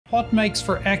What makes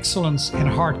for excellence in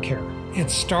heart care? It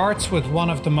starts with one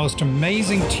of the most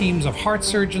amazing teams of heart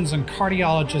surgeons and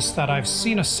cardiologists that I've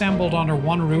seen assembled under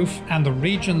one roof, and the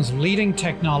region's leading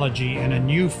technology in a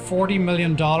new $40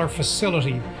 million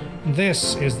facility.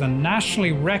 This is the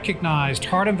nationally recognized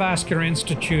Heart and Vascular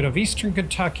Institute of Eastern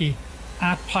Kentucky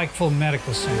at Pikeville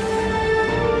Medical Center.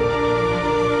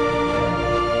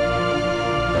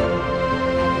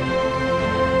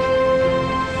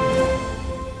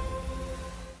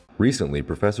 Recently,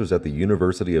 professors at the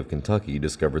University of Kentucky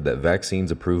discovered that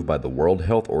vaccines approved by the World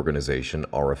Health Organization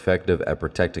are effective at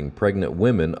protecting pregnant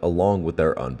women along with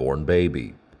their unborn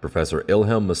baby. Professor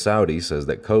Ilham Masoudi says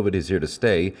that COVID is here to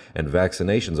stay, and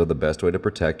vaccinations are the best way to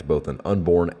protect both an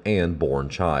unborn and born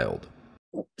child.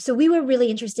 So we were really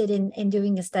interested in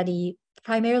doing a study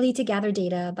primarily to gather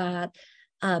data about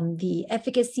the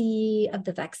efficacy of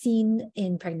the vaccine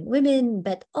in pregnant women,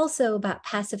 but also about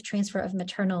passive transfer of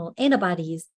maternal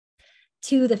antibodies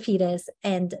to the fetus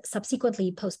and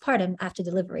subsequently postpartum after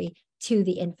delivery to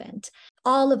the infant.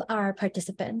 All of our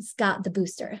participants got the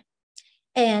booster.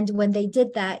 And when they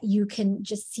did that, you can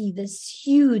just see this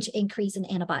huge increase in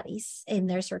antibodies in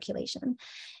their circulation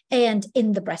and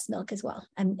in the breast milk as well.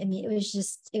 I mean,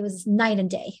 it was night and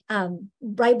day.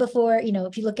 Right before,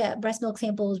 if you look at breast milk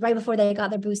samples, right before they got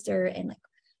their booster and like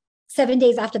 7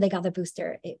 days after they got their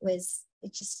booster, it's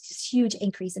just huge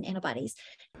increase in antibodies.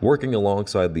 Working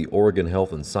alongside the Oregon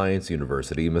Health and Science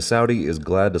University, Masoudi is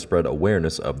glad to spread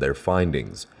awareness of their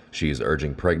findings. She is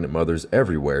urging pregnant mothers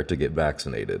everywhere to get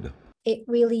vaccinated. It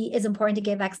really is important to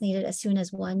get vaccinated as soon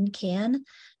as one can.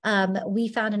 We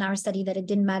found in our study that it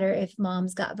didn't matter if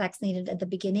moms got vaccinated at the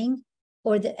beginning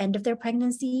or the end of their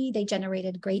pregnancy. They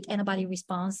generated great antibody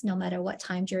response no matter what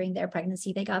time during their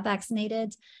pregnancy they got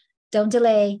vaccinated. Don't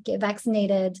delay, get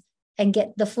vaccinated and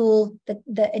get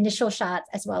the initial shots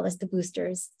as well as the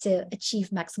boosters to achieve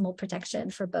maximal protection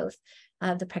for both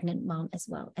the pregnant mom as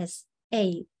well as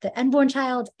the unborn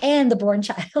child and the born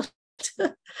child.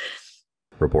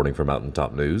 Reporting for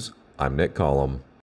Mountaintop News, I'm Nick Collum.